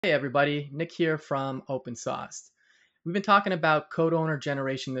Hey everybody, Nick here from OpenSauced. We've been talking about code owner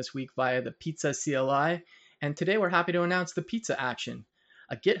generation this week via the Pizza CLI, and today we're happy to announce the Pizza Action,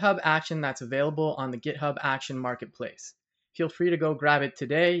 a GitHub action that's available on the GitHub Action Marketplace. Feel free to go grab it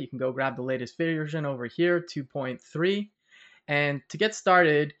today. You can go grab the latest version over here, 2.3. And to get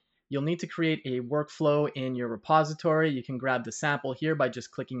started, you'll need to create a workflow in your repository. You can grab the sample here by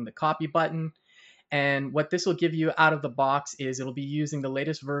just clicking the copy button. And what this will give you out of the box is it'll be using the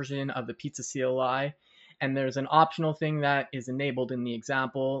latest version of the Pizza CLI. And there's an optional thing that is enabled in the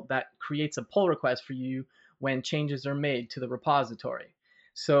example that creates a pull request for you when changes are made to the repository.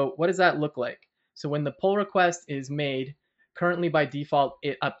 So what does that look like? So when the pull request is made, currently by default,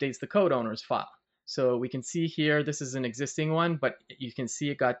 it updates the code owner's file. So we can see here, this is an existing one, but you can see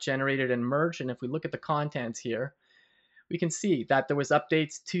it got generated and merged. And if we look at the contents here, we can see that there was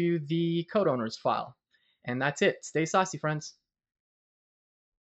updates to the code owner's file. And that's it. Stay saucy, friends.